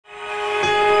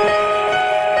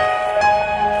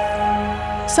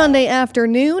Sunday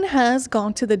afternoon has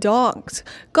gone to the dogs.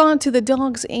 Gone to the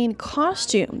dogs in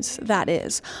costumes, that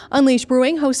is. Unleashed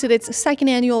Brewing hosted its second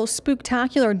annual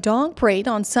Spooktacular Dog Parade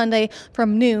on Sunday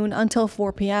from noon until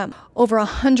 4 p.m. Over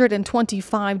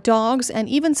 125 dogs and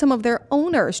even some of their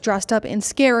owners dressed up in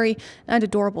scary and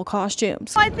adorable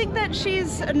costumes. I think that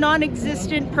she's a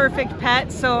non-existent perfect pet,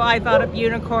 so I thought of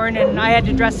unicorn and I had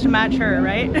to dress to match her,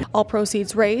 right? All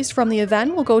proceeds raised from the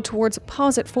event will go towards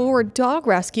Pause It Forward Dog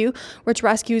Rescue, which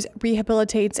rescues,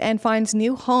 rehabilitates, and finds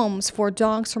new homes for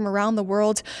dogs from around the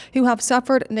world who have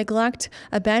suffered neglect,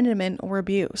 abandonment, or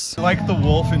abuse. I like the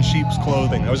wolf in sheep's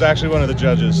clothing. I was actually one of the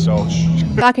judges, so.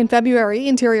 Back in February,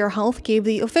 Interior Health gave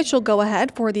the official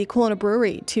go-ahead for the Kelowna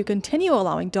Brewery to continue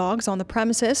allowing dogs on the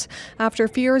premises after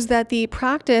fears that the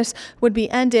practice would be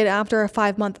ended after a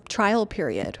 5-month trial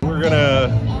period. We're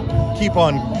gonna keep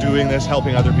on doing this,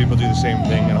 helping other people do the same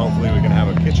thing, and hopefully we can have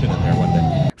a kitchen in there one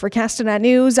day. For Castanet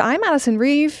News, I'm Madison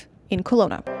Reeve in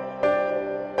Kelowna.